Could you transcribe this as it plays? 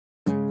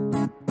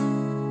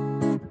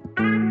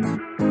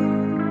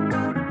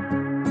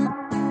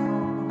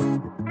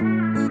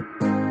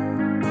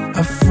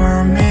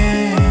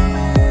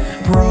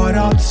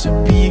to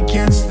be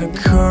against the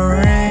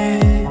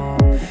current.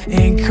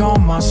 Ink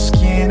on my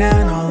skin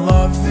and I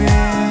love it.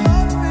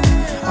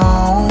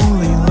 I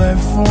only live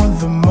for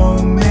the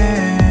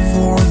moment,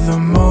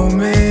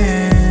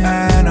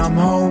 and I'm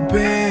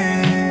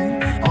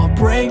hoping I'll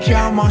break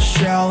out my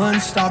shell and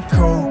stop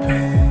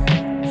coping.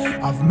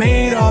 I've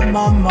made up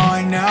my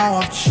mind, now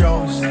I've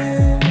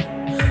chosen.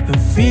 The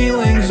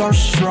feelings are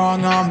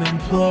strong, I'm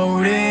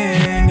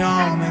imploding.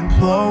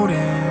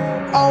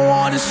 I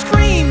wanna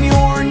scream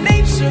your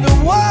name to the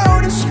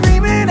world and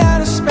scream it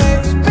out of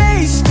space.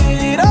 Paste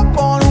it up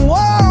on a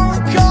wall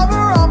and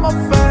cover up my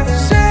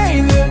face.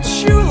 Say that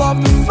you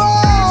love the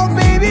fall,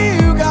 baby,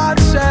 you got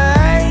to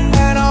say.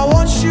 And I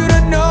want you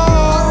to know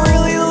I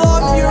really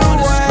love your way. I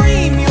wanna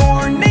scream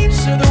your name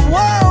to the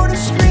world and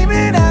scream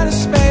it out of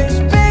space.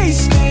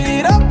 Paste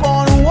it up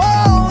on a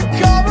wall and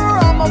cover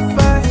up my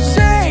face.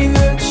 Say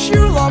that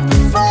you love the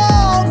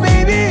fall,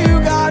 baby, you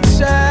got to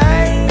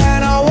say.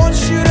 And I want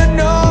you to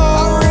know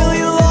I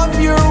really love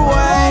your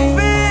way. Love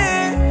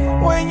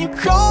it when you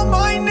call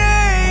my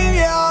name,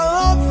 yeah, I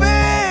love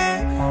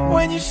it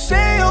when you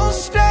say you'll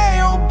stay,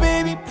 oh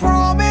baby,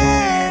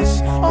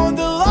 promise. On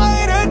the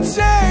lighter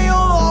day,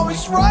 you'll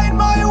always ride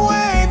my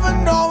wave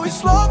and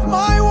always love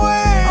my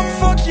way. I'm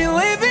fucking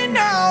living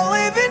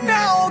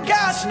now,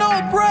 gas, no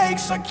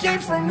brakes. I came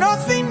from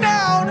nothing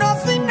now,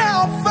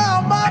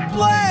 found my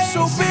place.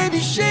 So baby,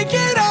 shake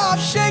it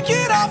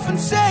off and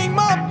take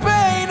my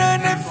pain.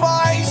 And if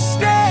I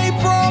stay,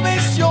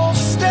 promise you'll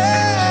stay.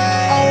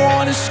 I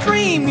wanna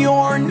scream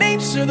your name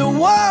to the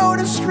world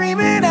and scream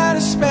it out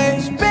of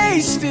space.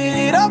 Paste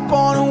it up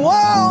on a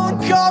wall and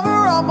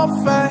cover up my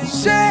face.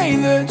 Say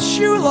that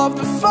you love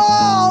the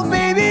fall,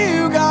 baby,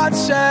 you got to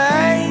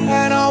say.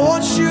 And I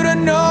want you to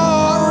know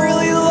I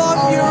really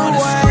love your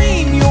way.